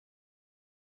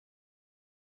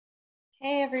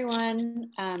Hey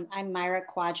everyone, I'm Maira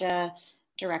Khwaja,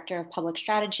 Director of Public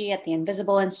Strategy at the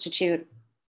Invisible Institute.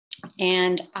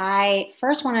 And I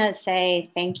first want to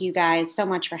say thank you guys so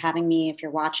much for having me. If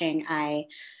you're watching,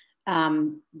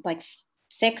 like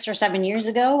 6 or 7 years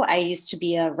ago, I used to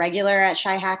be a regular at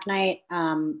Shy Hack Night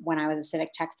when I was a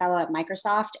Civic Tech Fellow at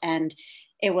Microsoft. And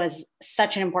it was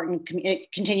such an important,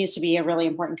 it continues to be a really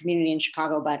important community in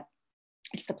Chicago, but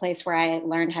it's the place where I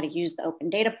learned how to use the open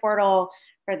data portal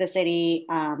for the city,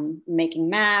 making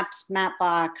maps,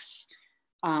 Mapbox.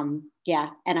 Yeah,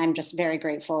 and I'm just very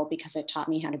grateful because it taught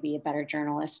me how to be a better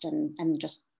journalist and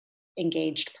just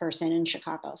engaged person in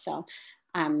Chicago. So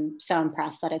I'm so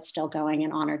impressed that it's still going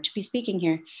and honored to be speaking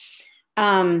here.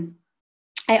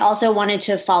 I also wanted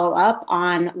to follow up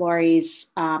on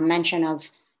Lori's mention of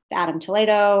the Adam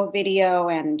Toledo video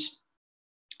and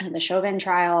the Chauvin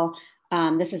trial.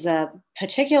 This is a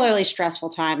particularly stressful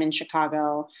time in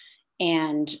Chicago.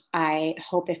 And I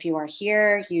hope if you are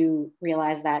here, you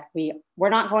realize that we're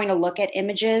not going to look at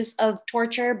images of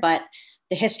torture, but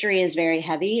the history is very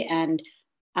heavy. And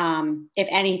if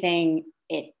anything,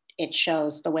 it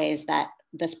shows the ways that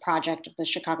this project of the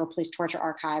Chicago Police Torture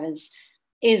Archive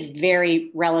is very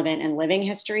relevant in living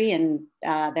history. And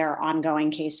there are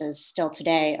ongoing cases still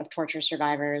today of torture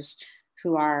survivors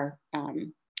who are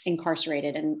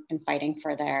incarcerated and fighting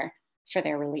for their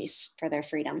release, for their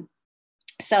freedom.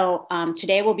 So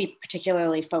today we'll be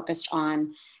particularly focused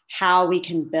on how we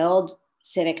can build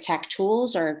civic tech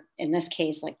tools, or in this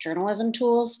case, like journalism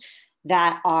tools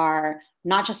that are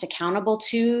not just accountable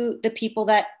to the people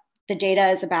that the data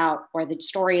is about or the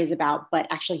story is about, but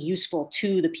actually useful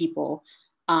to the people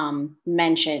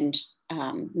mentioned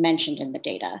in the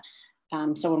data.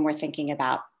 So when we're thinking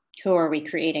about who are we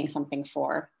creating something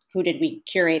for, who did we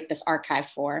curate this archive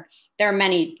for, there are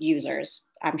many users.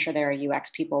 I'm sure there are UX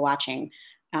people watching.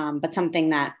 But something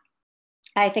that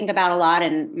I think about a lot,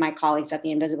 and my colleagues at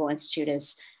the Invisible Institute,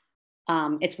 is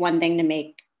it's one thing to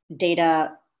make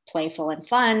data playful and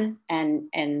fun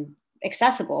and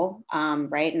accessible,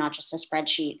 right? Not just a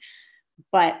spreadsheet,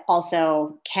 but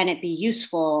also can it be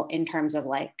useful in terms of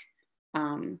like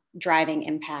driving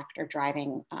impact or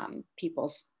driving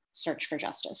people's search for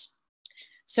justice.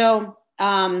 So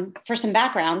for some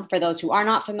background, for those who are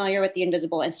not familiar with the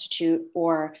Invisible Institute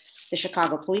or the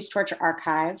Chicago Police Torture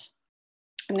Archive,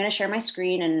 I'm going to share my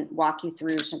screen and walk you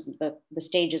through some of the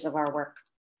stages of our work.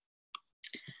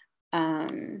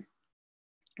 All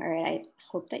right, I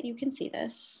hope that you can see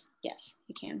this. Yes,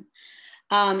 you can.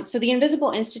 So the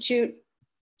Invisible Institute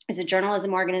is a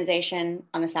journalism organization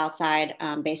on the South Side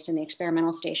based in the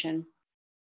Experimental Station.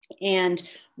 And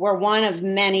we're one of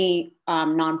many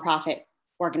nonprofit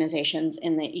organizations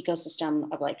in the ecosystem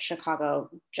of like Chicago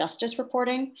justice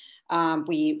reporting.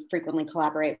 We frequently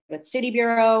collaborate with City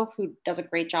Bureau, who does a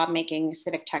great job making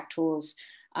civic tech tools.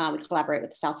 We collaborate with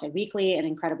the Southside Weekly, an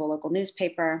incredible local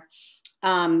newspaper.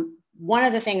 One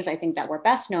of the things I think that we're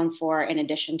best known for, in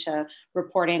addition to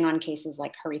reporting on cases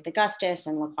like Harith Augustus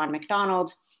and Laquan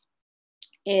McDonald,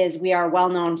 is we are well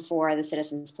known for the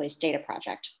Citizens Police Data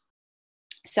Project.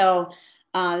 So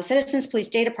the Citizens Police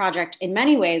Data Project, in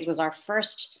many ways, was our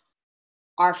first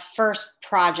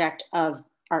project of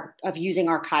using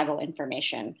archival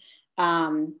information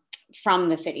from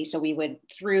the city. So we would,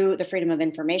 through the Freedom of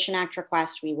Information Act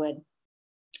request, we would,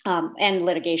 and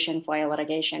litigation, FOIA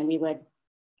litigation, we would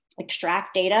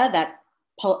extract data that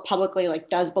publicly like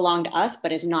does belong to us,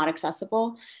 but is not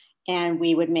accessible. And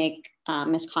we would make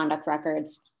misconduct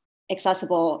records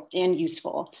accessible and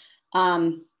useful.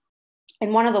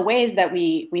 And one of the ways that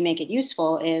we make it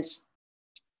useful is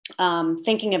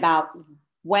thinking about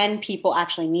when people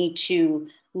actually need to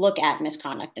look at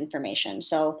misconduct information.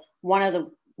 So one of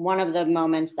the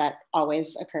moments that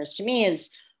always occurs to me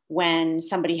is when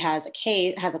somebody has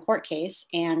a court case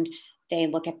and they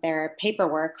look at their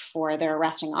paperwork for their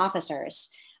arresting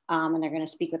officers, and they're going to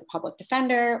speak with a public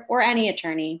defender or any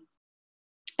attorney.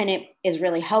 And it is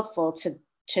really helpful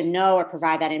to know or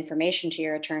provide that information to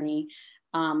your attorney.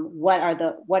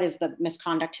 What is the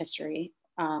misconduct history,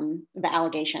 the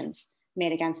allegations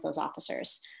made against those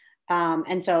officers.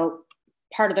 And so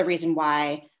part of the reason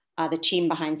why the team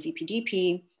behind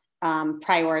CPDP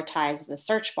prioritized the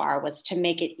search bar was to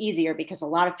make it easier, because a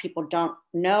lot of people don't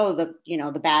know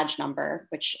the badge number,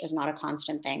 which is not a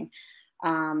constant thing,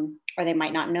 or they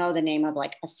might not know the name of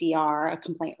like a CR, a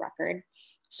complaint record.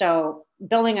 So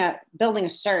building a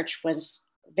search was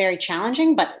very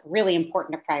challenging, but really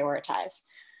important to prioritize.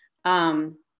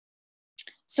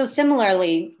 So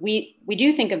similarly, we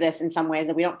do think of this in some ways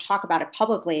that we don't talk about it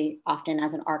publicly often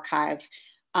as an archive.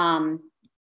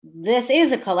 This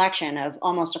is a collection of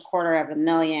almost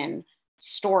 250,000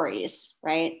 stories,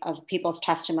 right, of people's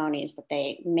testimonies that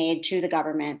they made to the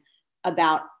government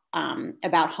about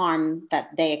harm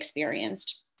that they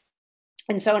experienced.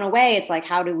 And so in a way, it's like,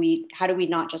 how do we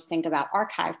not just think about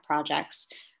archive projects?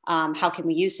 How can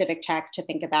we use civic tech to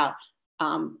think about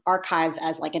archives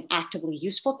as like an actively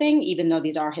useful thing, even though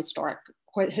these are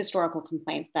historical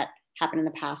complaints that happened in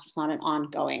the past? It's not an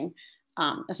ongoing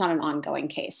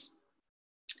case.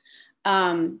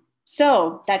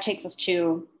 So that takes us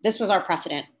to, this was our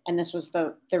precedent, and this was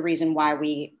the reason why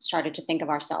we started to think of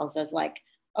ourselves as like,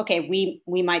 okay,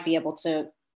 we might be able to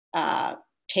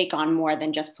take on more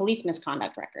than just police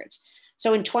misconduct records.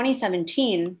 So in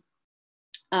 2017,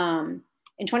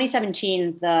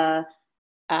 the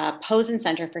Posen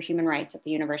Center for Human Rights at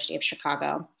the University of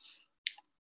Chicago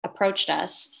approached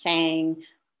us saying,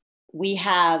 we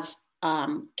have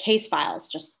case files,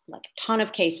 just like a ton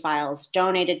of case files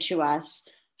donated to us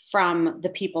from the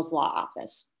People's Law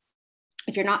Office.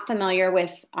 If you're not familiar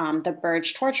with the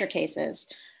Burge torture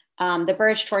cases, the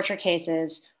Burge torture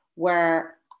cases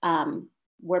were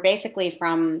basically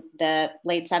from the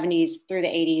late 70s through the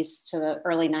 80s to the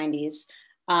early 90s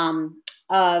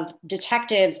of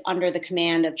detectives under the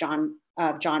command of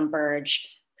Jon Burge,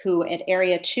 who at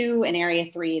Area 2 and Area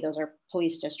 3, those are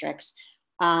police districts,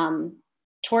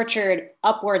 tortured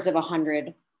upwards of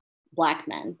 100 Black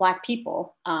men, Black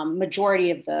people.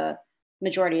 Majority of the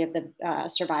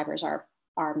survivors are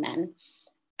men,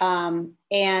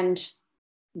 and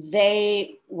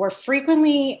they were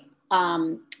frequently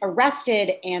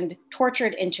arrested and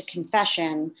tortured into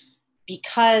confession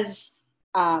because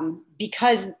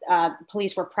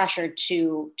police were pressured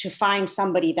to find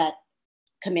somebody that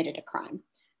committed a crime.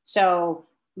 So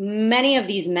many of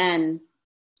these men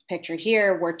pictured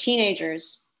here were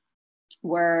teenagers,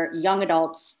 were young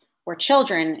adults, were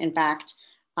children, in fact.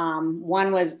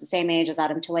 One was the same age as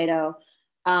Adam Toledo,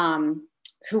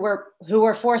 who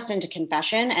were forced into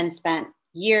confession and spent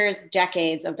years,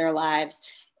 decades of their lives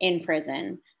in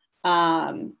prison.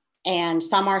 And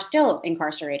some are still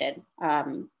incarcerated,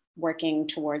 working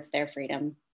towards their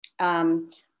freedom.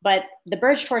 But the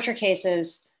Burge torture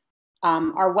cases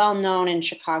are well known in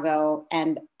Chicago.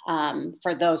 And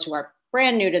for those who are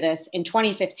brand new to this, in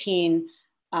 2015,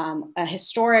 a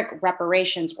historic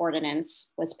reparations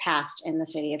ordinance was passed in the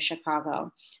city of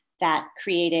Chicago that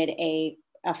created a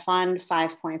fund,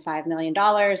 $5.5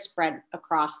 million, spread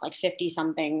across like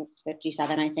 57,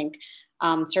 I think,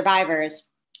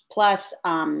 survivors, plus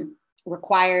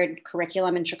required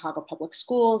curriculum in Chicago public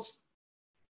schools,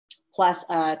 plus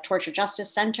a torture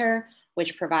justice center,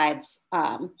 which provides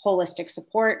holistic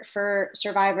support for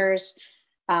survivors,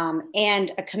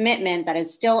 and a commitment that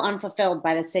is still unfulfilled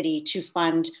by the city to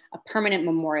fund a permanent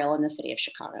memorial in the city of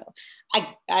Chicago.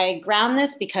 I ground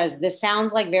this because this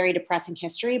sounds like very depressing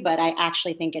history, but I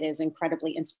actually think it is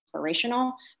incredibly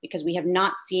inspirational, because we have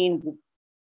not seen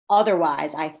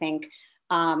otherwise, I think,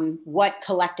 what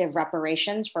collective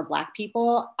reparations for Black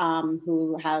people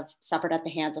who have suffered at the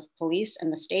hands of police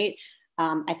and the state.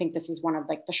 I think this is one of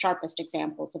like the sharpest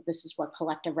examples of this is what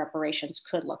collective reparations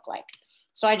could look like.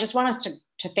 So I just want us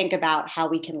to think about how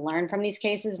we can learn from these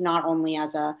cases, not only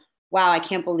as a, wow, I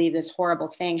can't believe this horrible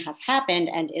thing has happened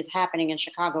and is happening in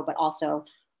Chicago, but also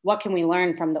what can we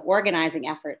learn from the organizing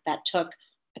effort that took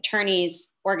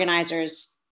attorneys,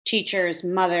 organizers, teachers,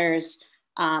 mothers,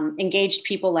 engaged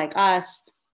people like us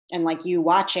and like you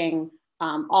watching,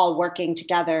 all working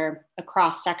together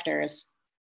across sectors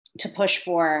to push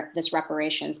for this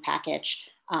reparations package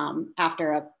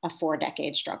after a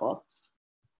 4-decade struggle.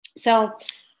 So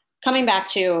coming back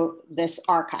to this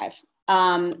archive,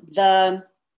 the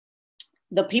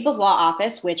People's Law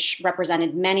Office, which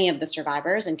represented many of the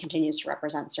survivors and continues to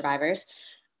represent survivors,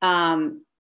 had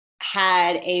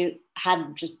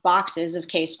just boxes of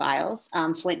case files.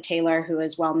 Flint Taylor, who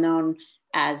is well known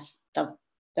as the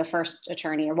first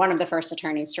attorney, or one of the first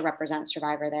attorneys to represent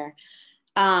survivor there,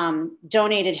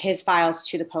 donated his files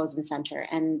to the Posen Center.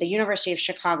 And the University of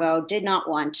Chicago did not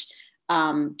want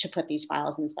to put these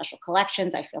files in special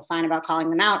collections. I feel fine about calling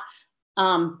them out.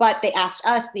 But they asked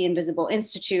us, the Invisible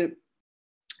Institute,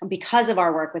 because of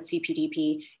our work with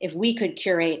CPDP, if we could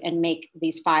curate and make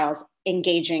these files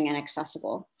engaging and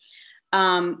accessible.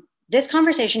 This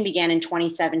conversation began in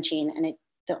 2017, and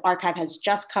the archive has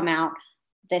just come out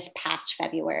this past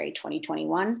February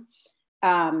 2021.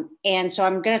 And so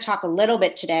I'm going to talk a little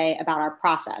bit today about our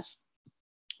process.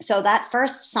 So that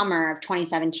first summer of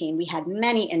 2017, we had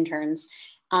many interns,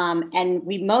 and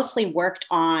we mostly worked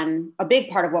on, a big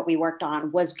part of what we worked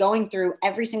on was going through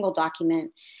every single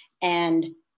document and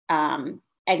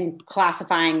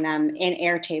classifying them in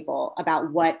Airtable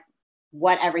about what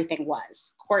what everything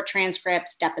was: court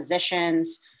transcripts,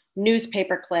 depositions,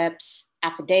 newspaper clips,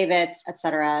 affidavits,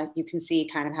 etc. You can see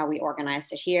kind of how we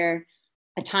organized it here.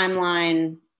 A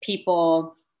timeline,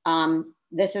 people.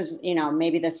 This is,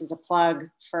 maybe this is a plug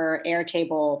for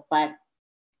Airtable, but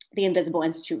the Invisible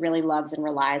Institute really loves and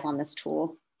relies on this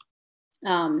tool.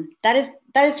 That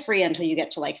is free until you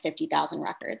get to like 50,000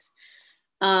 records.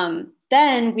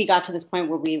 Then we got to this point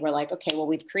where we were like, okay, well,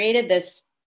 we've created this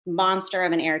monster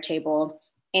of an Airtable,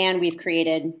 and we've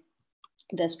created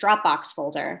this Dropbox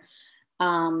folder.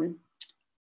 And,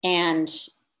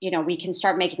 we can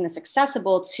start making this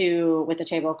accessible with the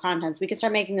table of contents, we can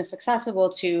start making this accessible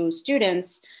to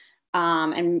students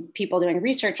and people doing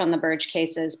research on the Burge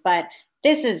cases, but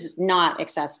this is not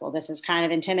accessible. This is kind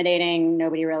of intimidating.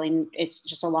 It's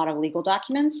just a lot of legal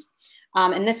documents.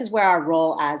 And this is where our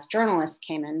role as journalists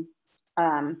came in.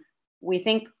 We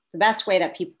think the best way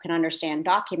that people can understand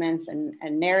documents and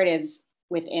narratives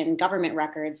within government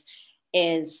records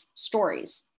is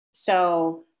stories.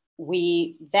 So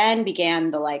we then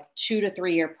began the 2 to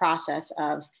 3 year process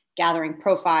of gathering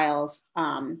profiles,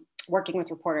 working with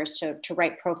reporters to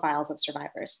write profiles of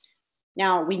survivors.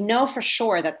 Now, we know for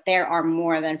sure that there are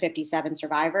more than 57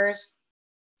 survivors,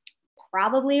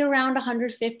 probably around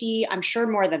 150, I'm sure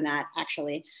more than that,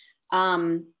 actually.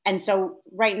 And so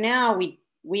right now,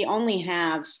 we only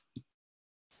have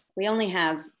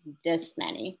this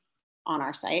many on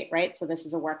our site, right? So this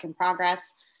is a work in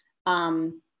progress.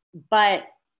 But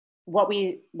what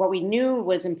we knew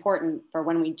was important for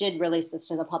when we did release this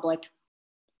to the public,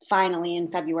 finally in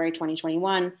February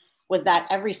 2021, was that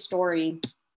every story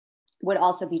would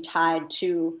also be tied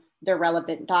to the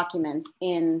relevant documents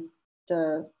in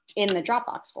the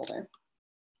Dropbox folder.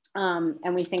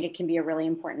 And we think it can be a really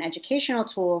important educational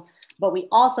tool, but we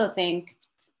also think,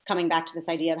 coming back to this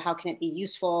idea of how can it be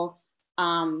useful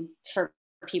for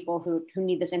people who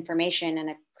need this information in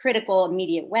a critical,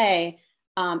 immediate way,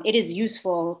 it is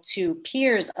useful to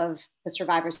peers of the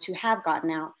survivors who have gotten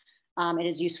out. It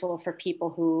is useful for people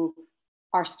who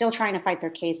are still trying to fight their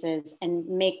cases and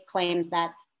make claims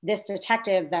that this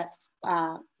detective that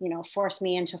forced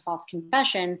me into false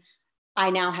confession, I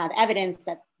now have evidence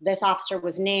that this officer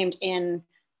was named in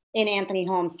Anthony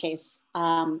Holmes' case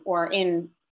or in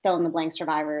fill in the blank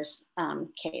survivor's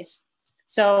case.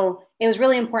 So it was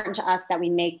really important to us that we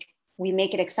make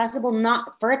it accessible,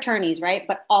 not for attorneys, right,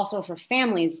 but also for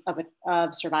families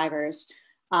of survivors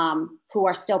who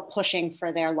are still pushing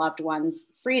for their loved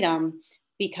ones' freedom,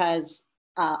 because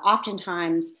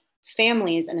oftentimes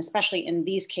families, and especially in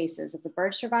these cases of the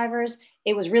Burge survivors,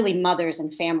 it was really mothers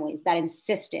and families that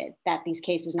insisted that these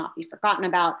cases not be forgotten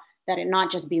about, that it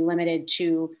not just be limited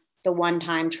to the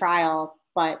one-time trial,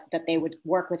 but that they would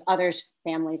work with others'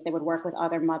 families, they would work with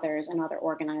other mothers and other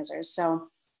organizers. So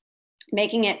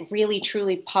making it really,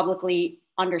 truly publicly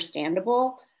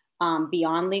understandable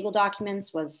beyond legal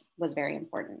documents was very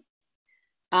important.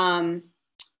 Some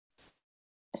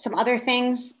other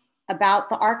things about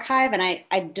the archive, and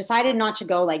I decided not to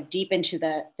go deep into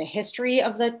the history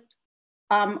of the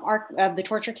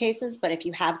torture cases, but if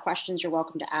you have questions, you're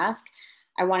welcome to ask.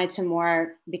 I wanted to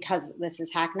more, because this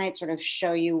is Hack Night, sort of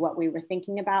show you what we were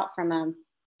thinking about from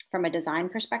a design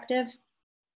perspective.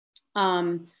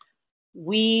 I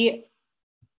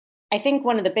think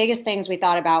one of the biggest things we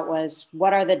thought about was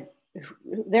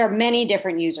there are many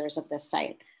different users of this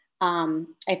site. I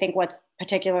think what's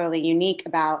particularly unique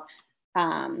about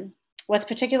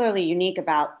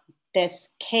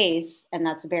this case, and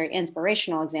that's a very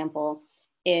inspirational example,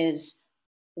 is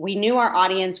we knew our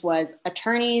audience was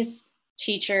attorneys,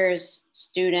 teachers,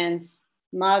 students,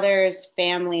 mothers,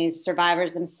 families,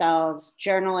 survivors themselves,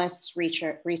 journalists,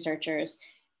 researchers,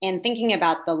 and thinking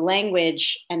about the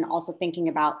language and also thinking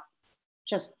about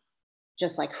just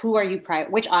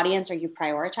which audience are you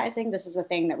prioritizing? This is the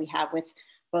thing that we have with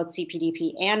both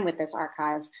CPDP and with this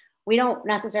archive. We don't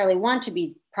necessarily want to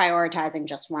be prioritizing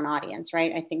just one audience,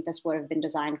 right? I think this would have been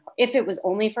designed, if it was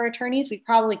only for attorneys, we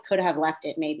probably could have left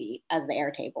it maybe as the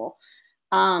Airtable.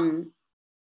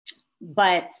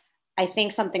 But I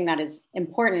think something that is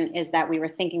important is that we were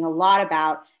thinking a lot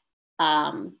about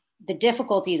the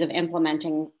difficulties of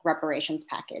implementing reparations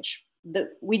package.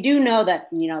 We do know that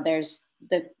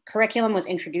the curriculum was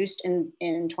introduced in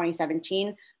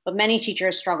 2017, but many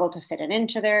teachers struggle to fit it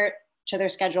into their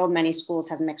schedule. Many schools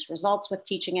have mixed results with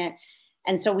teaching it.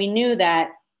 And so we knew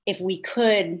that if we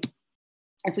could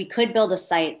build a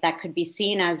site that could be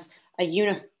seen as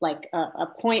a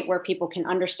point where people can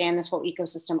understand this whole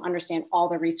ecosystem, understand all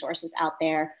the resources out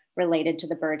there related to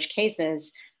the Burge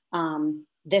cases,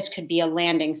 this could be a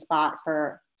landing spot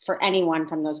for anyone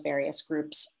from those various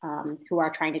groups who are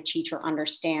trying to teach or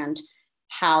understand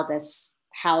how this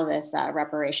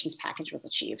reparations package was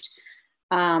achieved.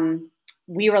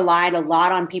 We relied a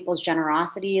lot on people's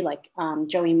generosity, like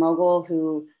Joey Mogul,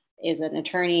 who is an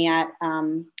attorney at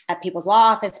People's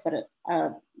Law Office, but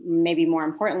maybe more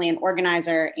importantly, an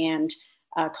organizer and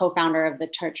co-founder of the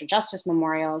Torture Justice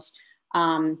Memorials.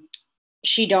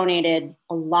 She donated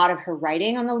a lot of her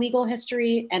writing on the legal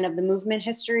history and of the movement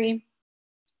history.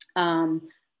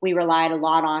 We relied a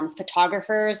lot on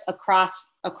photographers across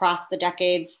the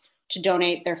decades to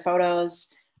donate their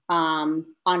photos, on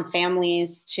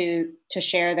families to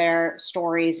share their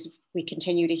stories. We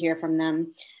continue to hear from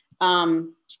them.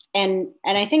 And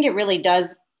I think it really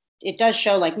does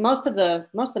show, like, most of the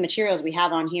materials we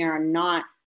have on here are not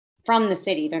from the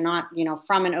city. They're not,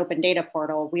 from an open data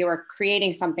portal. We were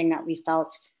creating something that we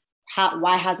felt,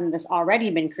 why hasn't this already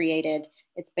been created?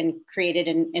 It's been created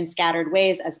in scattered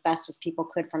ways as best as people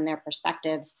could from their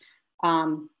perspectives.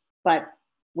 But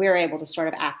we were able to sort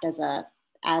of act as a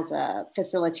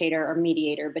facilitator or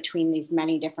mediator between these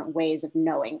many different ways of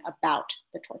knowing about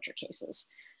the torture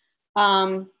cases.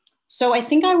 So I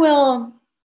think I will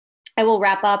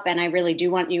wrap up, and I really do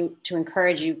want to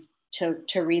encourage you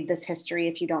to read this history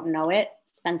if you don't know it.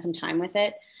 Spend some time with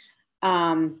it.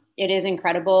 It is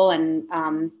incredible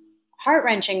and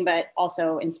heart-wrenching, but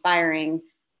also inspiring,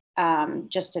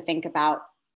 just to think about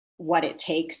what it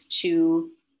takes to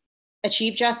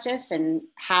achieve justice and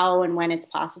how and when it's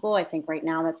possible. I think right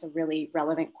now that's a really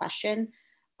relevant question.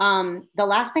 The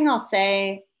last thing I'll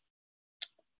say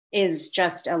is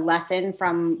just a lesson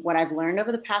from what I've learned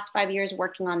over the past 5 years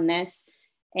working on this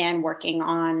and working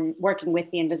with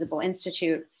the Invisible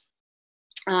Institute.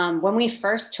 When we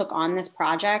first took on this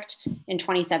project in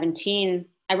 2017,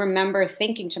 I remember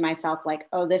thinking to myself, like,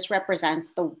 oh, this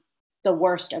represents the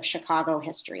worst of Chicago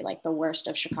history, like the worst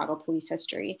of Chicago police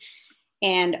history.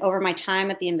 And over my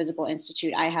time at the Invisible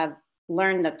Institute, I have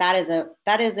learned that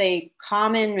is a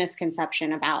common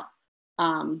misconception about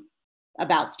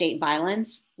state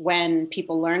violence. When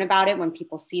people learn about it, when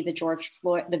people see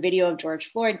the video of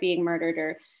George Floyd being murdered,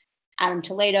 or Adam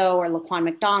Toledo or Laquan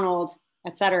McDonald,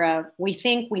 et cetera, we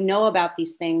think we know about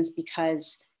these things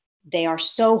because they are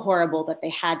so horrible that they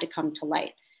had to come to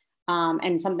light.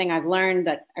 And something I've learned,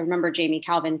 that I remember Jamie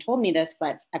Calvin told me this,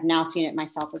 but I've now seen it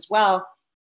myself as well.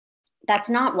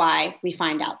 That's not why we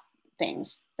find out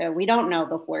things. That we don't know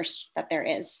the worst that there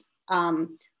is.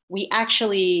 We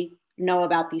actually know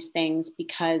about these things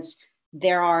because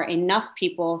there are enough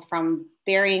people from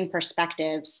varying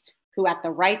perspectives who at the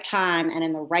right time and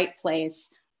in the right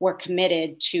place were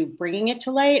committed to bringing it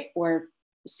to light or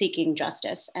seeking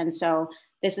justice. And so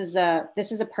this is a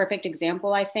perfect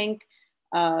example, I think,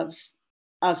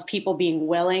 of people being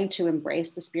willing to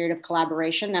embrace the spirit of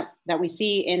collaboration that we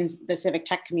see in the civic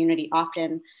tech community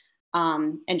often,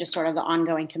 and just sort of the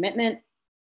ongoing commitment.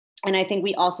 And I think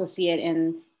we also see it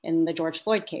in the George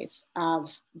Floyd case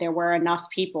of there were enough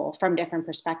people from different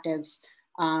perspectives,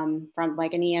 from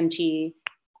like an EMT,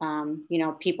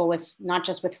 people with not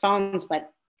just with phones,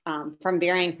 but from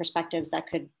varying perspectives that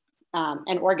could,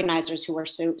 and organizers who were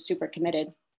super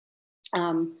committed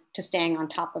to staying on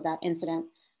top of that incident.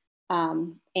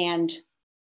 And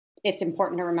it's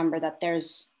important to remember that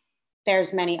there's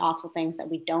many awful things that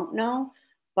we don't know,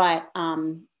 but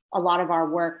a lot of our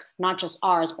work, not just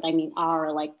ours, but I mean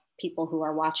our, like, people who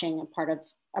are watching, a part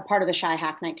of the Shy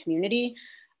Hack Night community,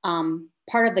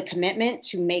 part of the commitment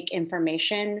to make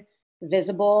information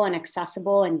visible and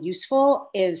accessible and useful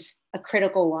is a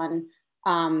critical one,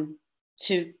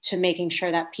 to making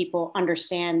sure that people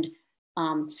understand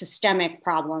systemic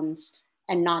problems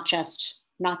and not just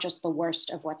the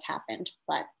worst of what's happened,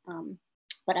 but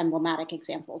emblematic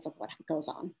examples of what goes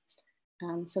on.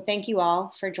 So thank you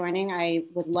all for joining. I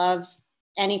would love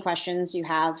any questions you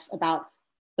have about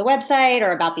the website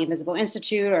or about the Invisible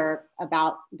Institute or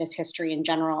about this history in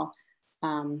general.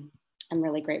 I'm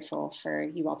really grateful for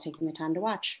you all taking the time to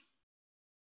watch.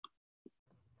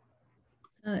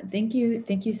 Thank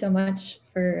you so much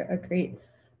for a great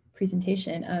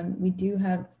presentation. We do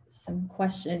have some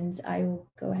questions. I will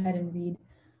go ahead and read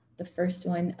the first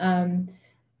one.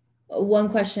 One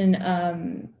question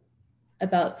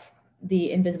about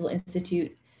the Invisible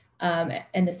Institute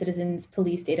and the Citizens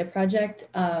Police Data Project.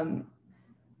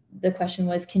 The question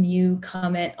was, can you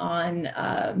comment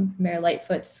on Mayor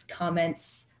Lightfoot's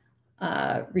comments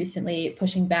recently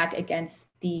pushing back against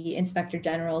the Inspector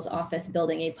General's office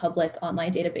building a public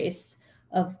online database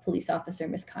of police officer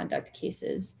misconduct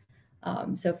cases?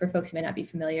 So for folks who may not be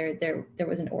familiar, there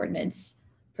was an ordinance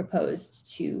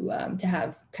proposed to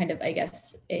have kind of, I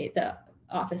guess, the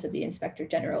Office of the Inspector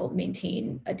General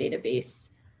maintain a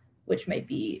database which might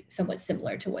be somewhat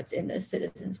similar to what's in the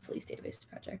Citizens Police Database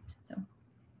project. So,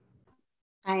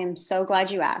 I am so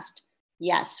glad you asked.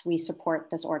 Yes, we support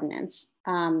this ordinance.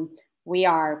 We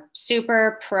are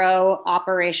super pro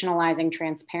operationalizing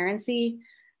transparency.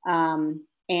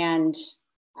 And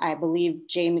I believe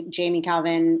Jamie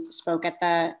Calvin spoke at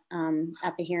the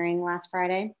hearing last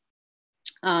Friday.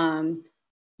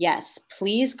 Yes,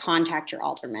 please contact your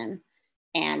alderman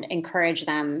and encourage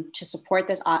them to support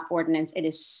this ordinance. It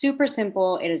is super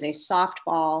simple. It is a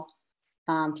softball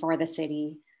for the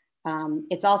city.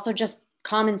 It's also just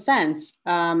common sense.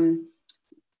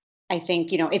 I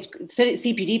think, you know,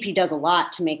 CPDP does a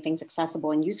lot to make things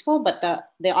accessible and useful, but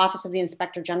the Office of the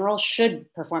Inspector General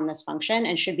should perform this function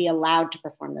and should be allowed to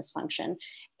perform this function.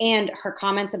 And her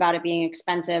comments about it being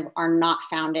expensive are not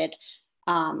founded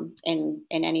in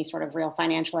any sort of real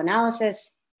financial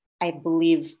analysis. I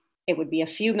believe it would be a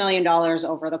few $1 million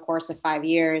over the course of 5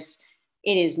 years.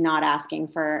 It is not asking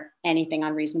for anything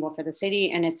unreasonable for the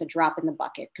city, and it's a drop in the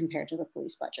bucket compared to the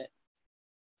police budget.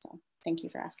 So thank you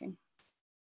for asking.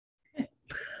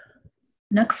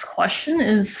 Next question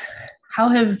is, how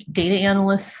have data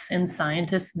analysts and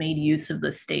scientists made use of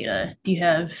this data? Do you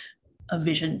have a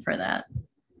vision for that?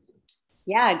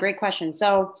 Yeah, great question.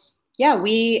 So yeah,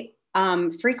 we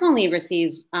frequently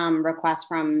receive requests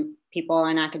from people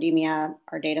in academia,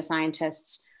 our data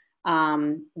scientists.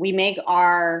 We make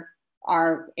our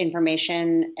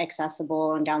information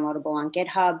accessible and downloadable on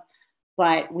GitHub,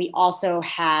 but we also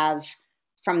have,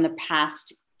 from the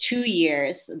past 2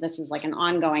 years, this is like an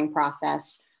ongoing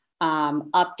process,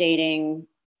 updating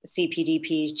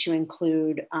CPDP to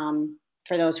include,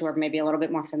 for those who are maybe a little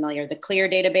bit more familiar, the CLEAR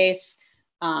database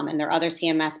and their other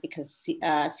CMS, because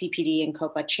CPD and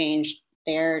COPA changed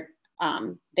their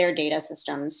data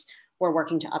systems. We're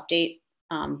working to update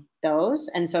those.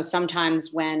 And so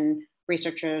sometimes when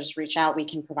researchers reach out, we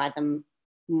can provide them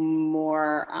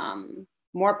more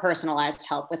personalized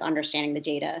help with understanding the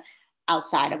data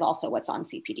outside of also what's on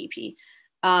CPDP.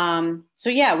 So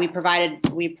yeah, we provide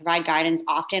guidance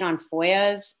often on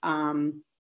FOIAs.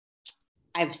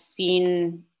 I've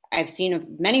seen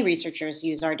many researchers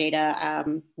use our data.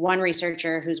 One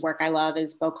researcher whose work I love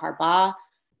is Bokhar Ba,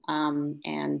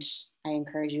 and I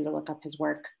encourage you to look up his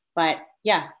work. But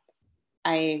yeah,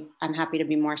 I'm happy to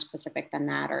be more specific than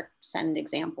that or send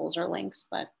examples or links,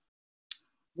 but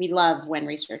we love when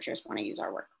researchers want to use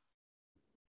our work.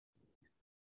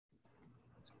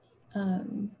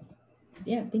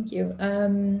 Yeah, thank you.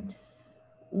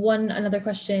 Another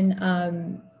question.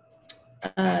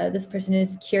 This person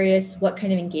is curious what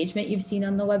kind of engagement you've seen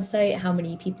on the website, how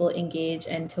many people engage,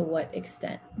 and to what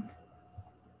extent?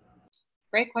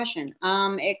 Great question.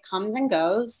 It comes and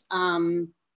goes.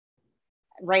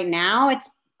 Right now it's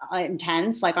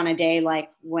intense, like on a day like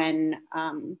when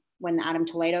the Adam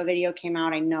Toledo video came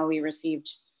out, I know we received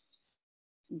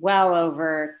well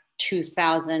over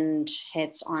 2,000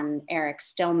 hits on Eric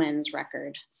Stillman's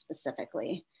record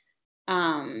specifically.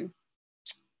 But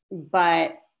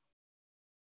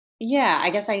yeah, I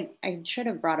guess I should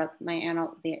have brought up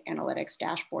the analytics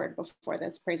dashboard before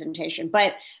this presentation.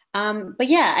 But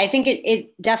yeah, I think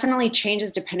it definitely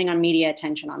changes depending on media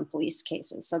attention on police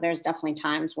cases. So there's definitely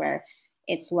times where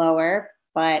it's lower,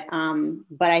 but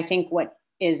I think what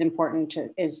is important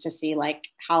is to see like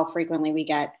how frequently we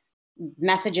get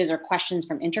messages or questions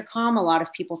from Intercom. A lot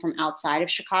of people from outside of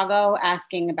Chicago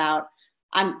asking about,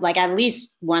 I'm like at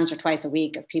least once or twice a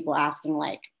week of people asking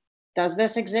like, does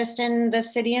this exist in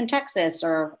this city in Texas,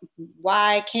 or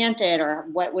why can't it, or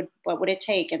what would it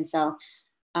take? And so,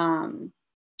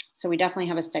 so we definitely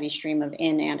have a steady stream of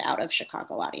in and out of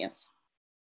Chicago audience.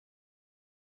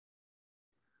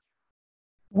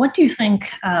 What do you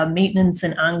think maintenance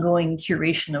and ongoing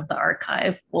curation of the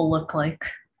archive will look like?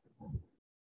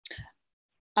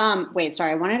 Wait,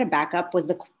 sorry, I wanted to back up. Was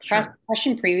the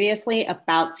question previously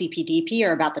about CPDP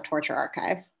or about the torture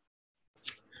archive?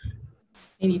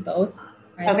 Maybe both.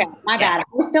 Right? Okay, my bad. I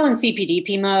was still in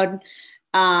CPDP mode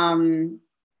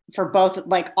for both,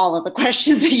 like all of the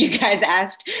questions that you guys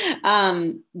asked.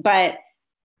 But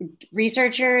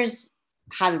researchers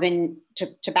have been,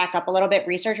 to back up a little bit,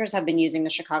 researchers have been using the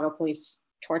Chicago Police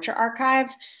Torture Archive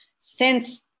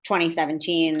since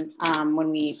 2017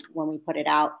 when we put it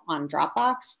out on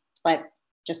Dropbox. But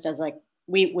just as like,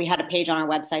 we had a page on our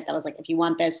website that was like, if you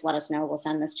want this, let us know, we'll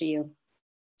send this to you,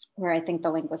 where I think the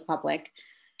link was public.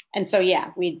 And so,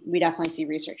 yeah, we definitely see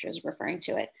researchers referring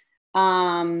to it.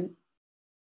 And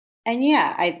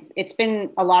yeah, it's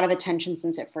been a lot of attention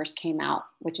since it first came out,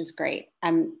 which is great.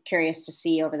 I'm curious to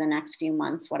see over the next few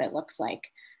months what it looks like.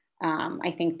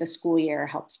 I think the school year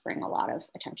helps bring a lot of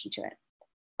attention to it.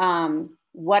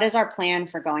 what is our plan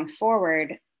for going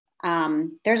forward?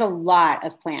 There's a lot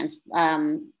of plans.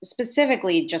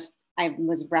 Specifically, just I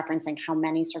was referencing how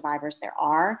many survivors there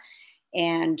are,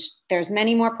 and there's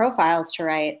many more profiles to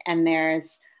write, and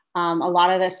there's a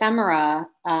lot of ephemera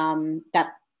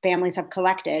that families have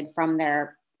collected from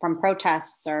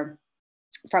protests or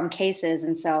from cases.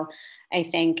 And so I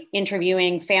think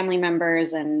interviewing family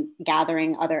members and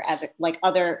gathering other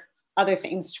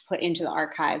things to put into the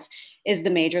archive is the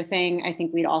major thing. I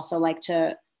think we'd also like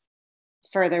to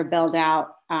further build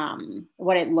out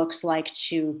what it looks like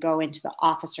to go into the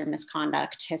officer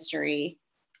misconduct history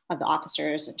of the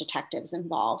officers and detectives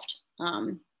involved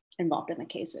in the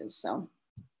cases. So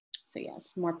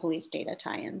yes, more police data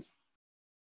tie-ins.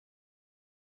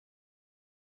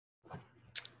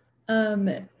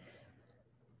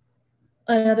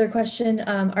 Another question,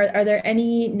 are there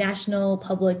any national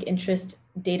public interest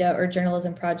data or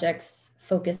journalism projects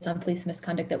focused on police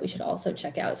misconduct that we should also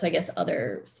check out? So I guess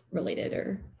other related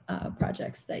or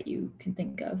projects that you can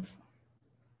think of.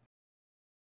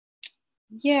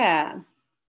 Yeah,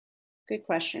 good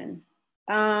question.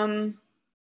 I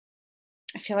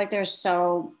feel like there's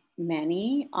so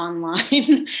many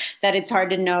online that it's hard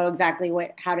to know exactly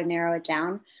how to narrow it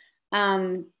down.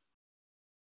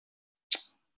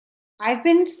 I've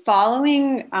been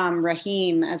following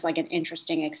Rahim as like an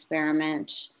interesting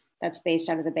experiment that's based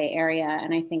out of the Bay Area.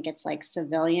 And I think it's like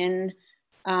civilian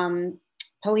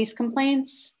police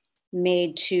complaints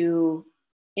made to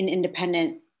an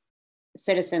independent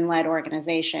citizen-led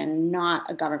organization, not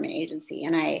a government agency.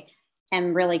 And I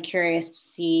am really curious to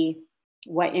see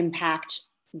what impact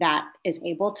that is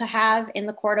able to have in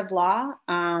the court of law.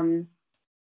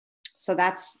 So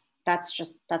that's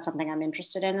something I'm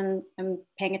interested in and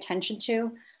paying attention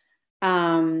to.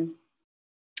 I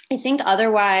think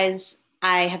otherwise,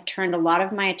 I have turned a lot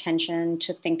of my attention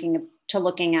to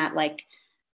looking at like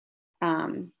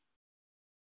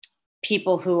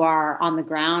people who are on the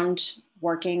ground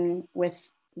working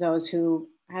with those who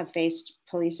have faced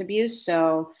police abuse.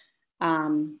 So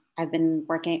I've been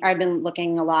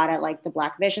looking a lot at like the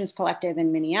Black Visions Collective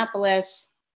in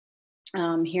Minneapolis.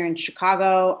 Here in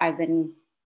Chicago, I've been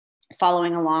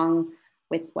following along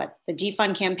with what the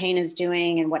Defund campaign is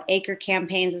doing and what Acre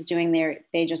Campaigns is doing.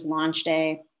 They just launched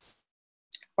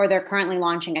they're currently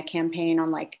launching a campaign on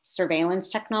like surveillance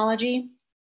technology.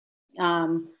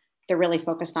 They're really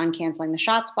focused on canceling the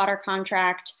ShotSpotter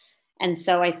contract. And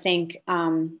so I think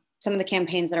some of the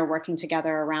campaigns that are working together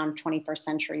around 21st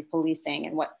century policing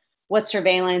and what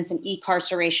surveillance and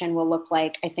e-carceration will look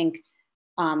like, I think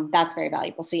that's very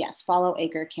valuable. So yes, follow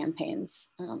Acre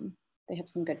Campaigns. They have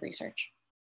some good research.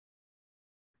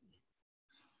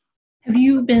 Have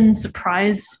you been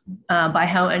surprised by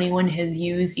how anyone has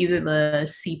used either the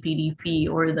CPDP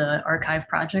or the archive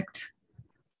project?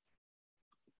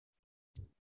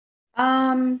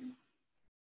 Have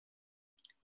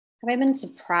I been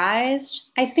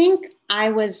surprised? I think I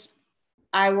was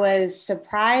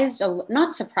surprised,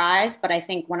 not surprised, but I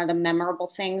think one of the memorable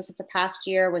things of the past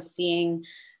year was seeing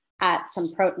at some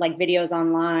videos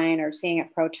online or seeing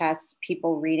at protests,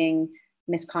 people reading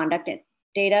misconduct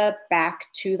data back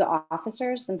to the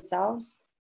officers themselves.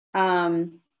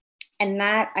 And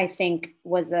that I think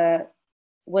was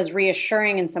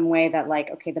reassuring in some way that like,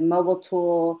 okay, the mobile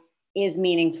tool is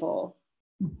meaningful,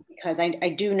 because I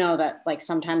do know that like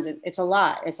sometimes it's a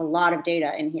lot of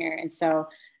data in here. And so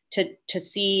to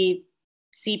see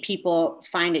people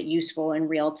find it useful in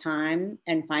real time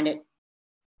and find it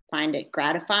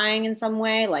gratifying in some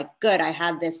way, like, good, I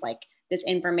have this, like, this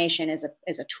information is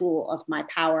a tool of my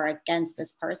power against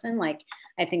this person. Like,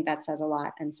 I think that says a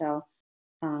lot. And so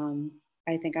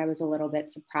I think I was a little bit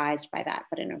surprised by that,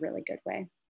 but in a really good way.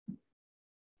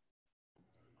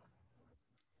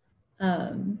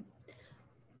 The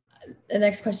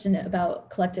next question about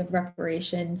collective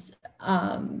reparations.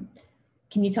 Can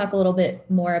you talk a little bit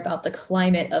more about the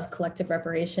climate of collective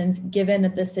reparations, given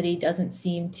that the city doesn't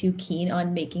seem too keen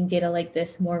on making data like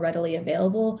this more readily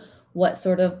available? What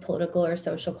sort of political or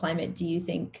social climate do you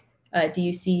think, do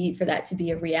you see for that to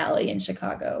be a reality in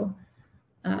Chicago?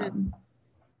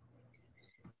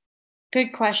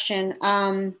 Good question.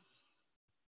 I'm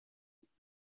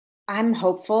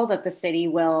hopeful that the city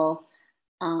will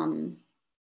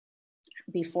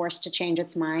be forced to change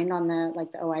its mind on the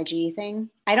OIG thing.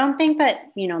 I don't think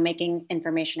that, making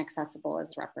information accessible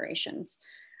is reparations.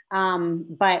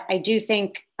 But I do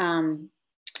think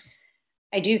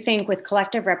with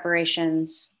collective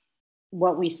reparations,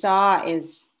 what we saw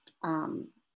is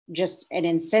just an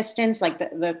insistence, like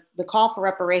the call for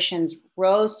reparations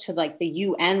rose to like the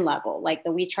UN level, like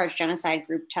the We Charge Genocide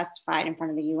group testified in front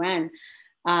of the UN.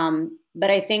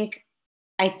 But I think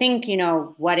I think, you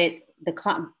know,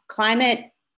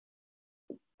 climate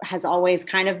has always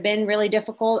kind of been really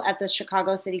difficult at the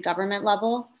Chicago city government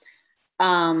level.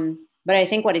 But I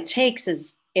think what it takes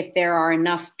is if there are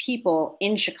enough people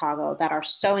in Chicago that are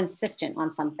so insistent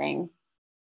on something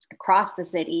across the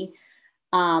city,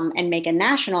 and make a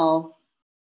national,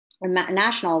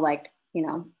 like, you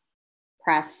know,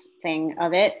 press thing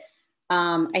of it.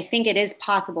 I think it is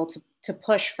possible to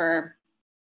push for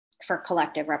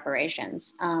collective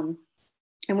reparations. And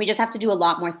we just have to do a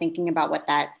lot more thinking about what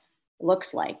that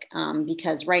looks like.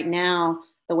 Because right now,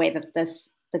 the way that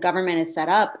the government is set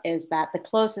up is that the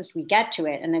closest we get to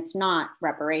it, and it's not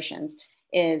reparations,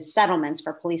 is settlements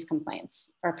for police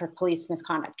complaints or for police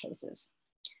misconduct cases.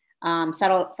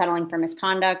 Settling for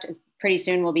misconduct. Pretty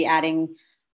soon we'll be adding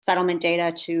settlement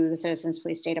data to the Citizens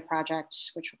Police Data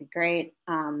Project, which would be great.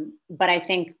 But I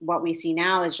think what we see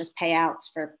now is just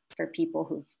payouts for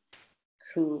people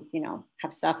who you know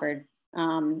have suffered,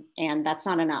 and that's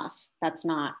not enough.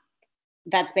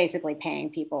 That's basically paying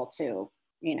people to,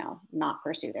 you know, not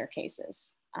pursue their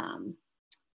cases.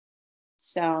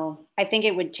 So I think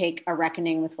it would take a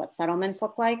reckoning with what settlements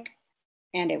look like,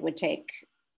 and it would take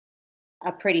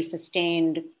a pretty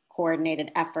sustained,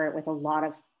 coordinated effort with a lot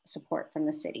of support from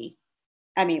the city.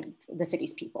 I mean, the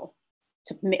city's people,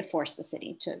 to force the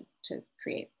city to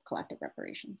create collective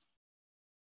reparations.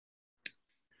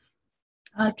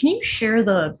 Can you share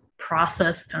the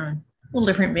process, a little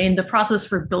different vein, the process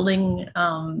for building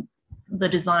the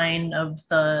design of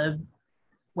the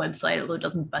website, although it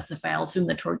doesn't specify, I'll assume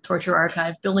the torture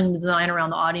archive, building the design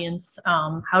around the audience?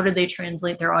 How did they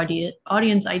translate their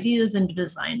audience ideas into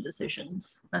design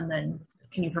decisions? And then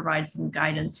can you provide some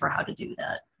guidance for how to do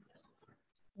that?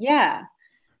 Yeah.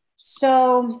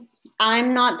 So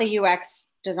I'm not the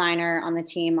UX designer on the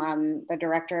team. The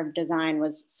director of design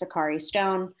was Sakari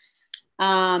Stone.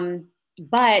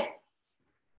 But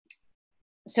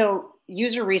so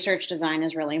user research design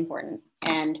is really important.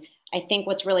 And I think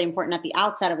what's really important at the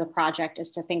outset of the project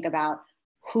is to think about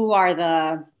who are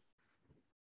the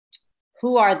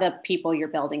people you're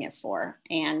building it for.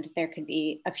 And there could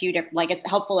be a few different, like it's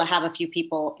helpful to have a few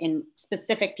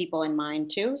specific people in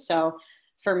mind too. So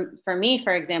for me,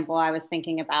 for example, I was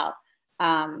thinking about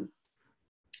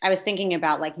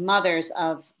like mothers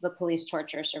of the police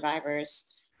torture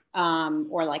survivors,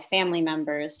 or like family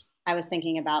members. I was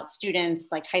thinking about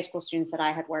students, like high school students that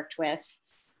I had worked with.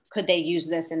 Could they use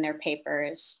this in their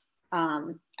papers?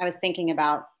 I was thinking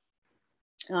about,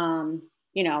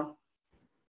 you know,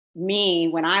 me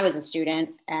when I was a student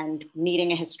and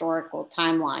needing a historical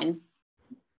timeline.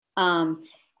 And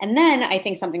then I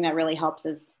think something that really helps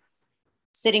is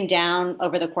sitting down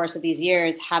over the course of these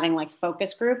years, having like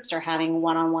focus groups or having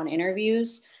one-on-one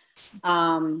interviews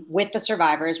with the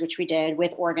survivors, which we did,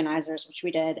 with organizers, which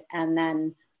we did. And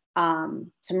then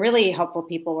some really helpful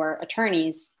people were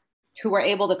attorneys who were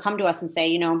able to come to us and say,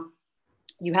 you know,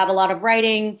 you have a lot of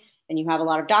writing and you have a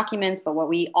lot of documents, but what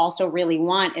we also really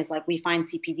want is like, we find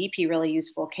CPDP really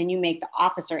useful. Can you make the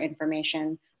officer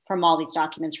information from all these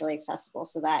documents really accessible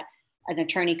so that an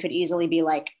attorney could easily be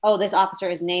like, oh, this officer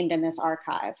is named in this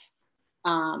archive.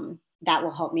 That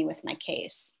will help me with my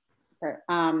case.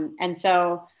 And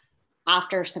so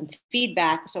after some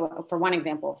feedback, so for one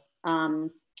example,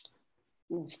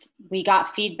 we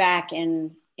got feedback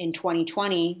in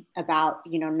 2020 about,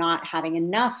 you know, not having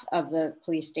enough of the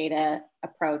police data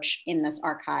approach in this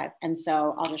archive. And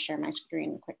so I'll just share my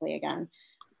screen quickly again.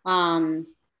 And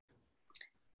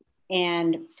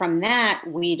from that,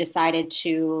 we decided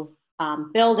to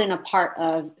build in a part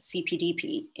of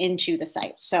CPDP into the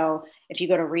site. So if you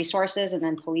go to resources and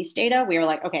then police data, we were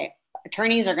like, okay,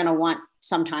 attorneys are going to want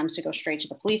sometimes to go straight to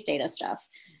the police data stuff.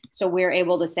 So we're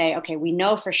able to say, okay, we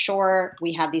know for sure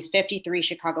we have these 53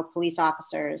 Chicago police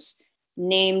officers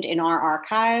named in our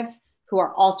archive who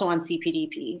are also on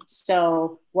CPDP.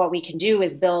 So what we can do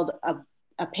is build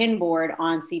a pin board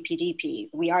on CPDP.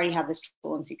 We already have this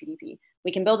tool in CPDP.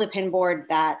 We can build a pin board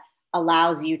that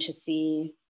allows you to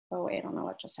see, oh wait, I don't know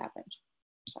what just happened.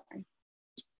 Sorry.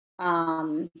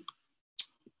 Oh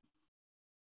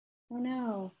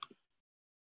no.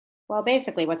 Well,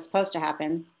 basically what's supposed to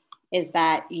happen is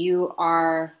that you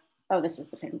are, oh, this is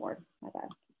the pin board, my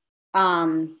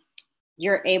bad.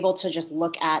 You're able to just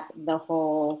look at the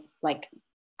whole like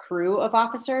crew of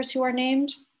officers who are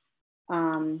named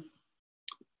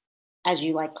as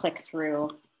you like click through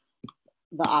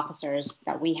the officers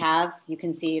that we have. You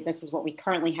can see this is what we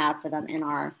currently have for them in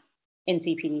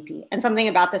CPDP. And something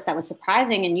about this that was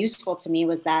surprising and useful to me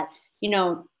was that, you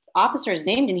know, officers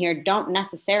named in here don't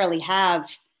necessarily have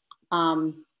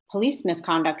police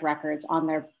misconduct records on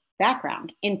their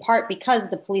background, in part because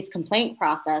the police complaint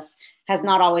process has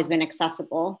not always been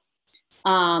accessible.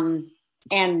 And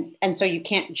so you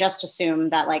can't just assume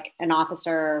that like an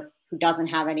officer who doesn't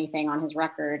have anything on his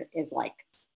record is like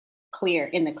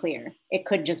in the clear. It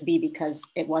could just be because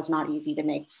it was not easy to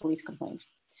make police complaints.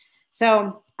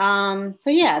 So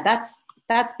yeah,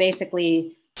 that's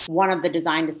basically one of the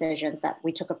design decisions, that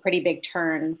we took a pretty big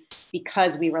turn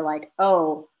because we were like,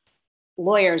 oh,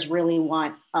 lawyers really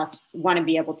want to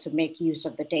be able to make use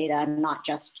of the data and not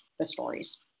just the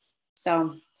stories.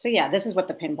 So yeah, this is what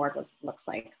the pin board looks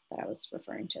like that I was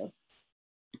referring to.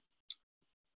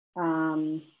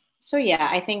 So yeah,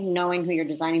 I think knowing who you're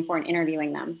designing for and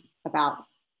interviewing them about,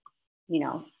 you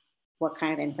know, what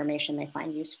kind of information they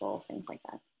find useful, things like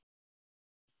that.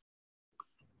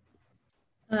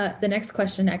 The next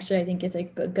question, actually, I think is a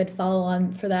good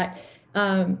follow-on for that.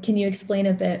 Can you explain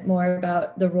a bit more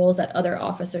about the roles that other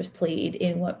officers played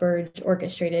in what Burge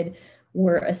orchestrated?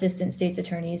 Were assistant state's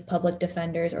attorneys, public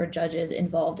defenders, or judges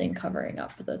involved in covering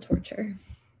up the torture?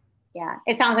 Yeah,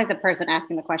 it sounds like the person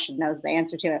asking the question knows the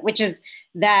answer to it, which is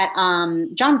that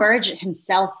Jon Burge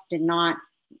himself did not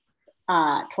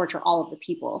torture all of the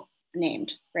people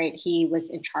named, right? He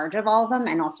was in charge of all of them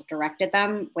and also directed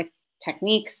them with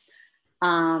techniques.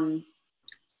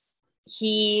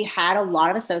 He had a lot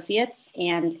of associates,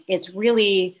 and it's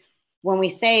really, when we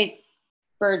say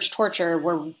Burge torture,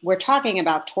 we're talking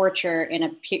about torture in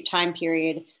a time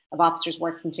period of officers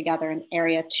working together in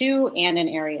Area 2 and in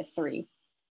Area 3.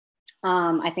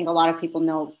 I think a lot of people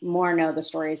know the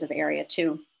stories of Area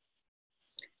 2.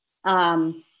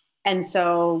 And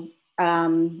so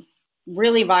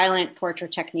really violent torture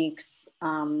techniques,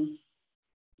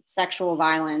 sexual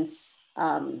violence,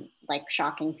 like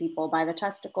shocking people by the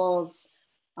testicles,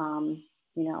 you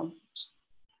know,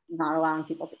 not allowing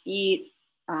people to eat,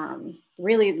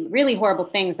 really, really horrible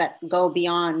things that go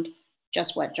beyond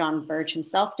just what Jon Burge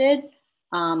himself did,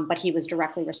 but he was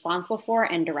directly responsible for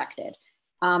and directed.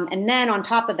 And then on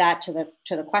top of that, to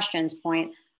the questions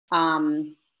point,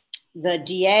 the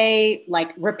DA,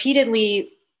 like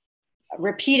repeatedly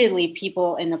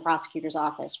people in the prosecutor's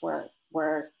office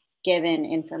were given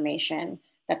information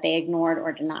that they ignored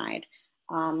or denied,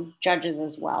 judges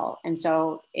as well. And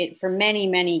so it, for many,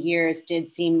 many years, did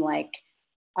seem like,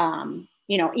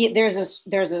 you know, there's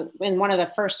a in one of the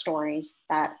first stories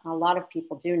that a lot of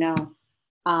people do know,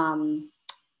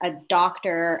 a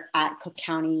doctor at Cook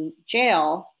County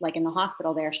Jail, like in the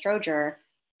hospital there, Stroger,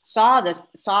 saw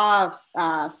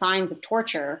signs of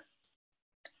torture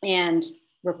and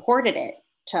reported it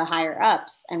to higher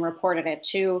ups and reported it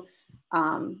to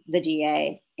the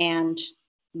DA, and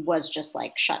was just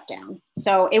like shut down.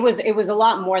 So it was a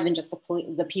lot more than just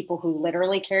the people who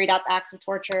literally carried out the acts of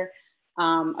torture.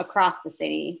 Across the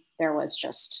city, there was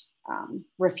just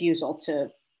refusal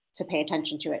to pay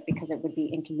attention to it because it would be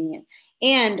inconvenient.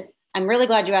 And I'm really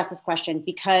glad you asked this question,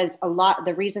 because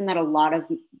the reason that a lot of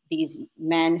these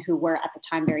men who were at the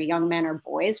time very young men or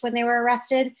boys when they were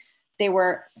arrested, they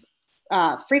were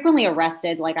frequently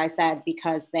arrested, like I said,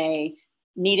 because they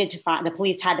needed to find, the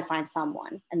police had to find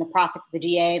someone, and the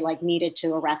DA like needed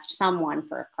to arrest someone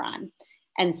for a crime.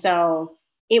 And so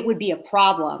it would be a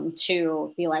problem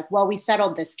to be like, well, we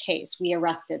settled this case. We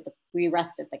arrested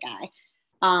the guy.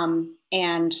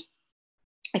 And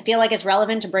I feel like it's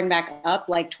relevant to bring back up,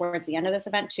 like towards the end of this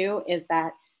event too, is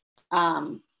that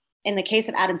in the case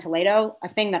of Adam Toledo, a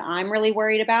thing that I'm really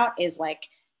worried about is like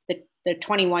the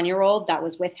 21-year-old that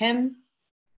was with him.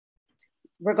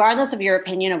 Regardless of your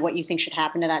opinion of what you think should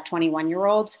happen to that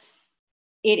 21-year-old,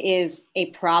 it is a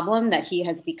problem that he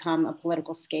has become a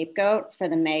political scapegoat for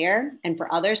the mayor and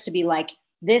for others to be like,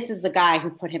 this is the guy who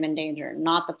put him in danger,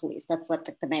 not the police. That's what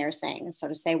the mayor's saying. So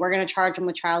to say, we're going to charge him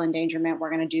with child endangerment,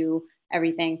 we're going to do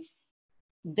everything.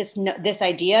 This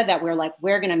idea that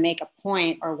we're going to make a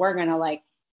point, or we're going to like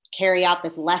carry out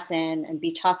this lesson and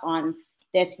be tough on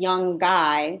this young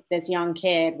guy, this young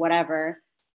kid, whatever,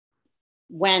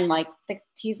 when like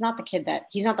he's not the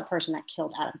person that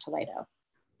killed Adam Toledo.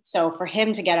 So for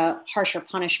him to get a harsher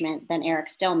punishment than Eric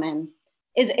Stillman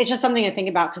it's just something to think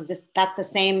about, because that's the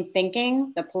same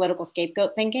thinking, the political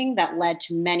scapegoat thinking, that led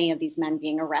to many of these men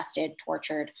being arrested,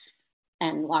 tortured,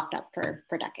 and locked up for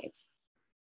decades.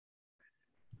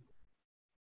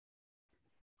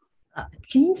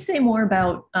 Can you say more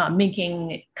about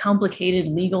making complicated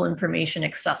legal information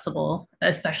accessible,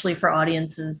 especially for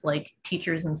audiences like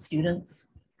teachers and students?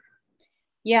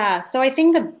 Yeah, so I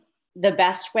think the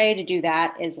best way to do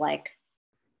that is like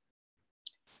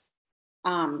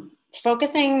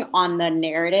focusing on the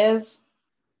narrative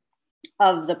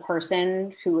of the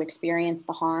person who experienced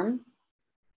the harm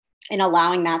and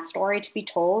allowing that story to be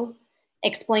told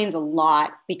explains a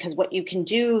lot, because what you can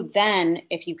do then,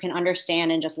 if you can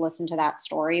understand and just listen to that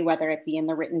story, whether it be in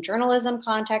the written journalism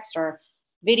context or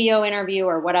video interview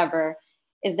or whatever,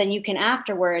 is then you can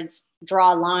afterwards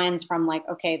draw lines from like,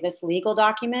 okay, this legal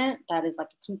document that is like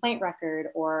a complaint record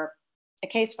or a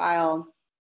case file,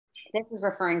 this is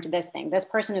referring to this thing. This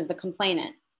person is the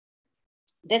complainant.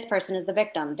 This person is the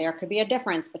victim. There could be a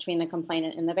difference between the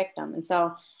complainant and the victim. And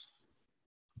so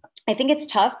I think it's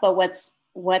tough, but what's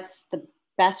the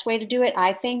best way to do it,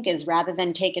 I think, is rather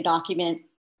than take a document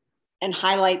and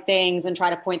highlight things and try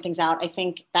to point things out, I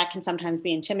think that can sometimes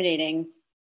be intimidating.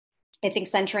 I think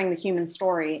centering the human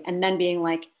story and then being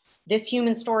like, this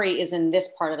human story is in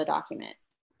this part of the document.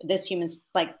 This human's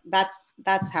like, that's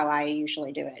how I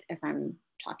usually do it if I'm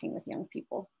talking with young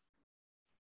people.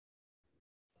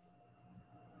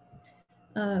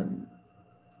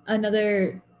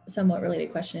 Another somewhat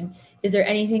related question, is there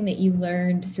anything that you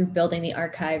learned through building the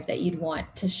archive that you'd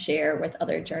want to share with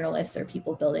other journalists or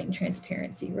people building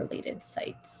transparency related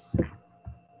sites?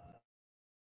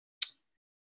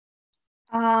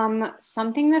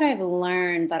 Something that I've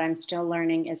learned that I'm still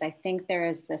learning is I think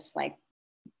there's this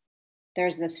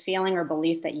feeling or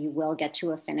belief that you will get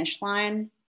to a finish line,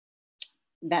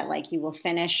 that like you will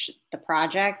finish the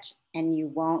project and you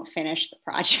won't finish the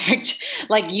project.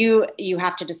 Like you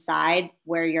have to decide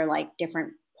where your like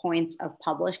different points of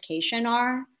publication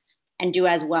are and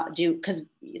because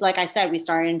like I said, we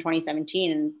started in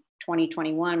 2017 and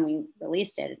 2021 we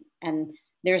released it, and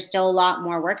there's still a lot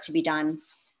more work to be done.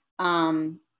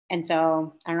 And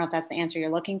so I don't know if that's the answer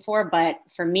you're looking for, but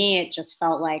for me, it just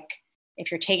felt like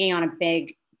if you're taking on a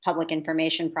big public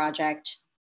information project,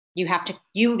 you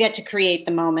get to create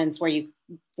the moments where you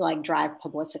like drive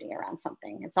publicity around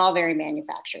something. It's all very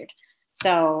manufactured.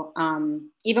 So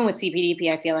even with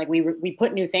CPDP, I feel like we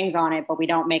put new things on it, but we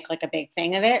don't make like a big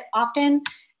thing of it often.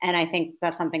 And I think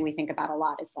that's something we think about a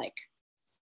lot, is like,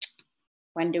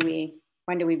 when do we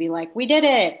be like, we did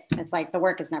it? It's like the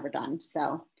work is never done.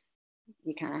 So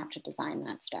you kind of have to design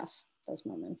that stuff, those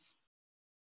moments.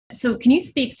 So can you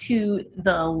speak to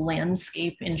the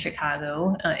landscape in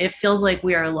Chicago? It feels like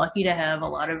we are lucky to have a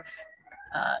lot of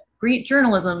great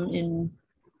journalism in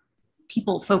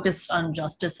people focused on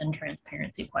justice and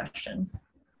transparency questions.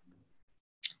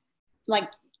 Like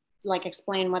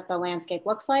explain what the landscape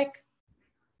looks like?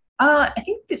 I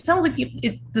think it sounds like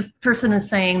this person is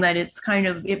saying that it's kind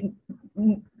of,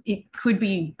 it could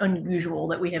be unusual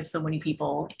that we have so many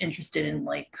people interested in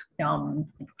like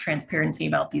transparency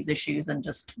about these issues, and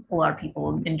just a lot of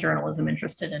people in journalism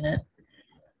interested in it.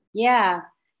 Yeah.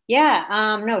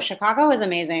 No, Chicago is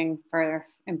amazing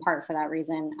in part for that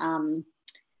reason. So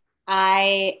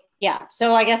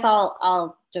I guess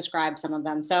I'll describe some of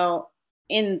them. So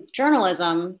in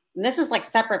journalism, and this is like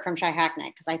separate from Shy Hacknet,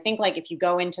 because I think like if you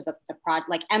go into the project,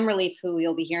 like M Relief, who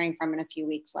you'll be hearing from in a few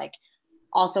weeks, like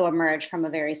also emerged from a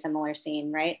very similar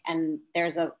scene, right? And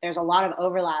there's a lot of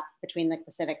overlap between like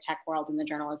the civic tech world and the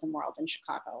journalism world in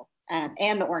Chicago,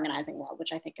 and the organizing world,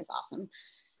 which I think is awesome.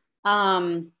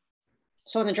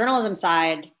 So on the journalism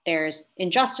side, there's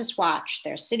Injustice Watch,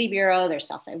 there's City Bureau, there's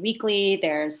Southside Weekly,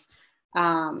 there's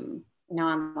now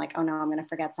I'm like, oh no, I'm going to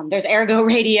forget some. There's Ergo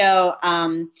Radio,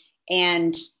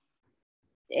 and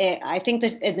I think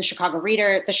that in the Chicago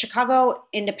Reader, the Chicago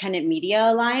Independent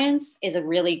Media Alliance is a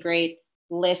really great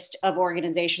list of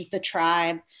organizations. The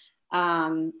Tribe,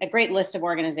 a great list of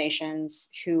organizations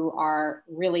who are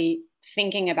really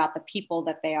thinking about the people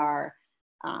that they are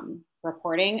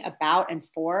reporting about and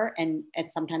for, and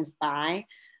sometimes by.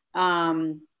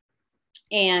 And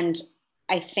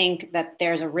I think that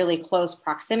there's a really close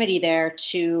proximity there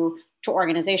to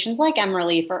organizations like M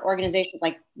Relief, or organizations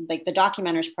like the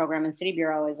Documenters program in City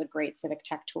Bureau is a great civic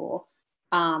tech tool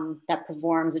that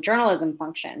performs a journalism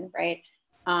function, right?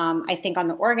 I think on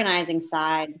the organizing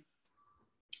side,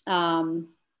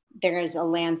 there's a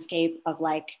landscape of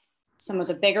like some of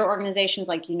the bigger organizations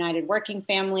like United Working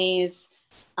Families,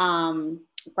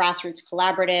 Grassroots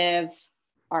Collaborative,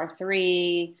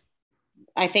 R3.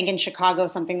 I think in Chicago,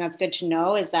 something that's good to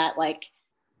know is that like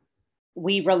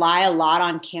we rely a lot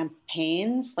on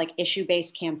campaigns, like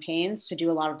issue-based campaigns, to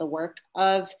do a lot of the work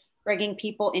of bringing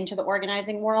people into the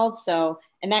organizing world. So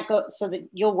that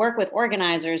you'll work with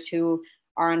organizers who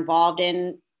are involved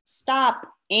in STOP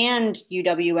and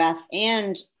UWF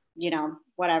and,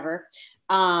 whatever.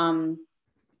 And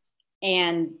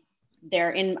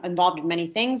they're involved in many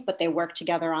things, but they work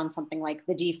together on something like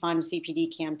the Defund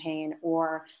CPD campaign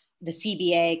or the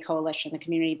CBA coalition, the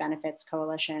Community Benefits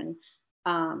Coalition.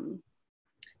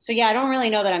 So yeah, I don't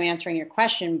really know that I'm answering your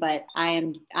question, but I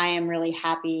am really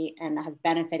happy and have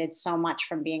benefited so much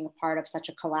from being a part of such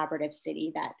a collaborative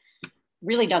city that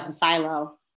really doesn't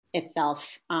silo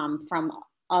itself from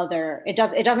other, it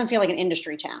doesn't feel like an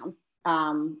industry town.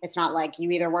 It's not like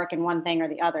you either work in one thing or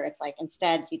the other. It's like,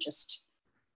 instead you just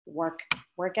work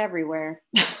everywhere.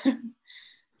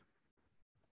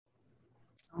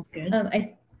 Sounds good.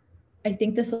 I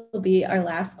think this will be our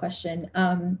last question.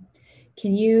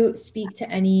 Can you speak to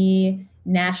any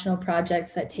national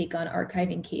projects that take on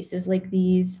archiving cases like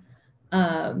these?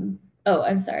 Oh,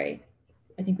 I'm sorry.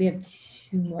 I think we have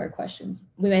 2 more questions.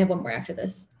 We may have one more after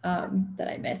this that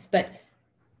I missed, but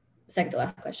second to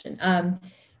last question.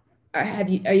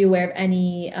 Are you aware of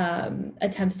any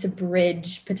attempts to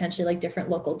bridge potentially like different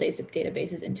local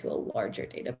databases into a larger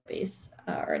database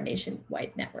or a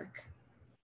nationwide network?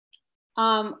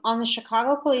 On the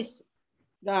Chicago police,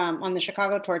 on the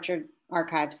Chicago Torture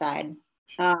Archive side,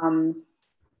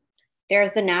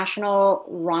 there's the National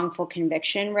Wrongful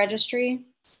Conviction Registry,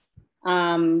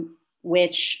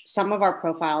 which some of our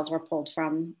profiles were pulled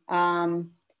from.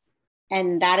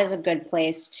 And that is a good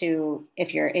place to,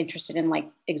 if you're interested in like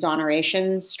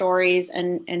exoneration stories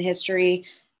and history,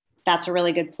 that's a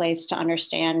really good place to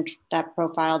understand that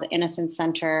profile. The Innocence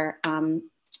Center,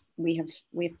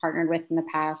 we've partnered with in the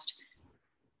past.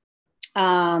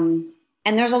 And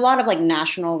there's a lot of like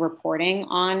national reporting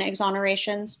on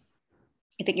exonerations.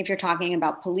 I think if you're talking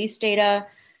about police data,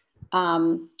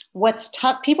 what's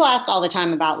tough, people ask all the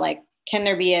time about like, can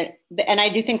there be and I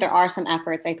do think there are some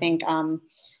efforts. I think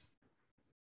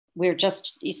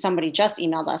somebody just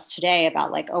emailed us today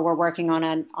about like, oh, we're working on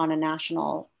a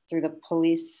national, through the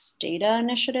Police Data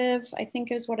Initiative, I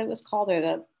think is what it was called,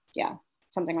 or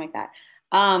something like that.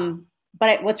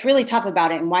 But what's really tough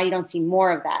about it, and why you don't see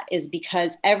more of that, is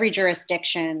because every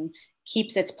jurisdiction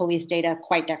keeps its police data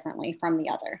quite differently from the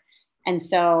other. And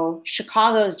so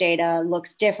Chicago's data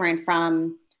looks different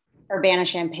from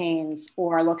Urbana-Champaign's,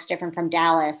 or looks different from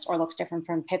Dallas, or looks different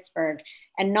from Pittsburgh.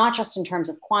 And not just in terms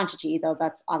of quantity, though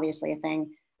that's obviously a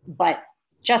thing, but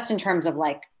just in terms of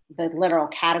like the literal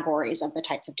categories of the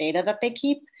types of data that they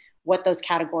keep, what those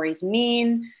categories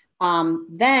mean.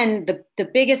 Then the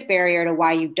biggest barrier to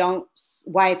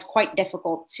why it's quite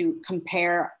difficult to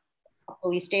compare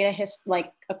police data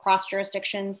like across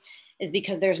jurisdictions is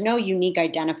because there's no unique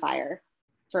identifier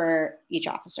for each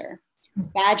officer.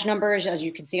 Badge numbers, as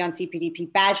you can see on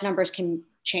CPDP, badge numbers can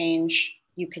change.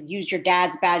 You could use your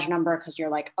dad's badge number because you're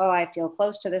like, oh, I feel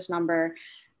close to this number.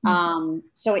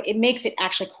 So it makes it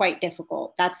actually quite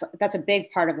difficult. That's a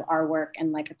big part of our work,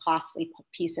 and like a costly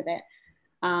piece of it.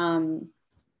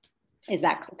 Is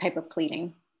that type of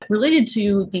cleaning. Related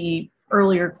to the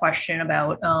earlier question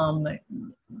about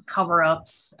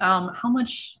cover-ups, how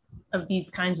much of these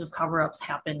kinds of cover-ups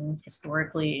happen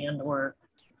historically and or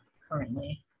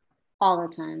currently? All the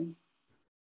time,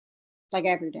 like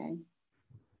every day.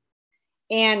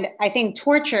 And I think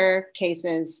torture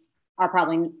cases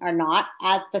are not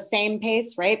at the same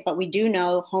pace, right? But we do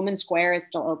know Home and Square is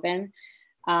still open.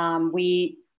 If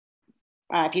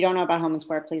you don't know about Home and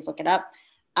Square, please look it up.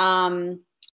 I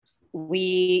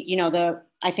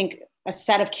think a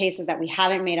set of cases that we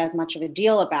haven't made as much of a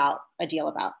deal about,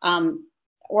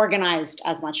 organized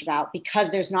as much about,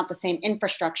 because there's not the same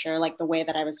infrastructure, like the way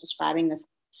that I was describing this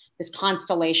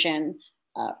constellation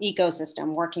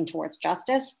ecosystem working towards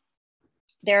justice.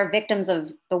 There are victims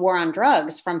of the war on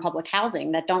drugs from public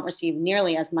housing that don't receive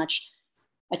nearly as much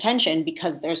attention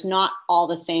because there's not all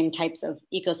the same types of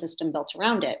ecosystem built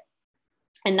around it.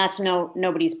 And that's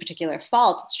nobody's particular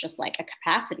fault. It's just like a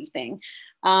capacity thing.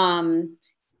 Code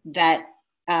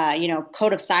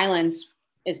of silence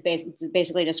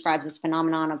basically describes this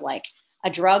phenomenon of like a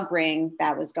drug ring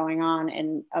that was going on,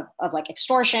 and of like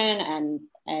extortion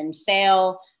and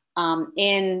sale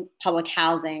in public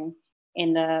housing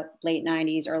in the late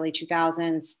 90s, early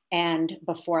 2000s, and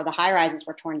before the high rises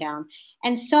were torn down.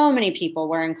 And so many people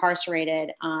were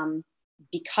incarcerated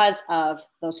because of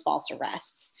those false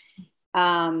arrests.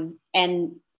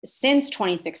 And since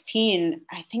 2016,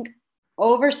 I think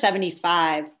over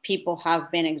 75 people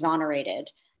have been exonerated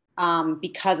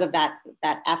because of that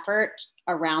effort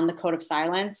around the Code of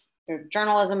Silence. There's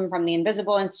journalism from the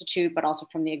Invisible Institute, but also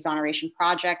from the Exoneration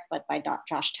Project, led by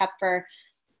Josh Tepfer.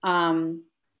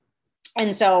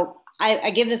 And so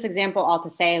I give this example all to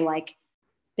say, like,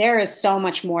 there is so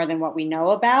much more than what we know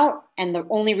about. And the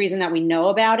only reason that we know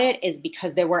about it is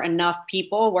because there were enough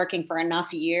people working for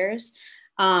enough years.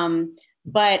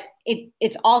 But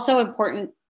it's also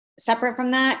important, separate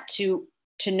from that, to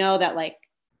know that like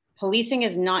policing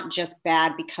is not just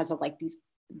bad because of like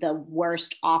the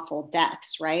worst awful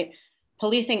deaths, right?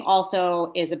 Policing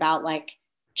also is about like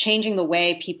changing the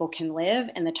way people can live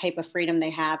and the type of freedom they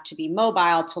have to be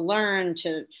mobile, to learn,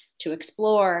 to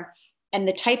explore.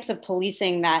 the types of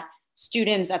policing that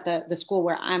students at the school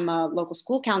where I'm a local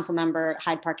school council member,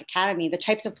 Hyde Park Academy, the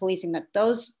types of policing that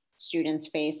those students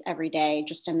face every day,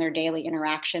 just in their daily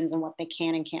interactions and what they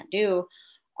can and can't do,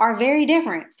 are very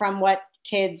different from what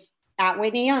kids at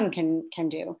Whitney Young can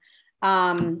do.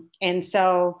 And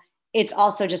so it's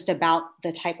also just about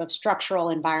the type of structural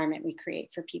environment we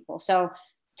create for people. So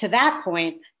to that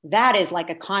point, that is like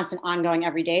a constant, ongoing,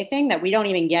 everyday thing that we don't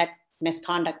even get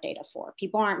misconduct data for.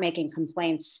 People aren't making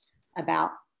complaints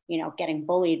about, getting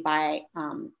bullied by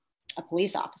a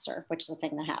police officer, which is a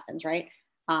thing that happens, right?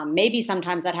 Maybe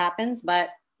sometimes that happens, but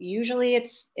usually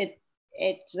it's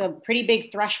a pretty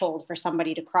big threshold for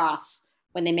somebody to cross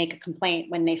when they make a complaint,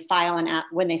 when they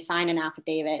when they sign an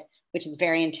affidavit, which is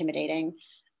very intimidating.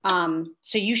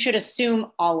 So you should assume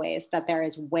always that there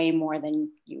is way more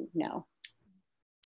than you know.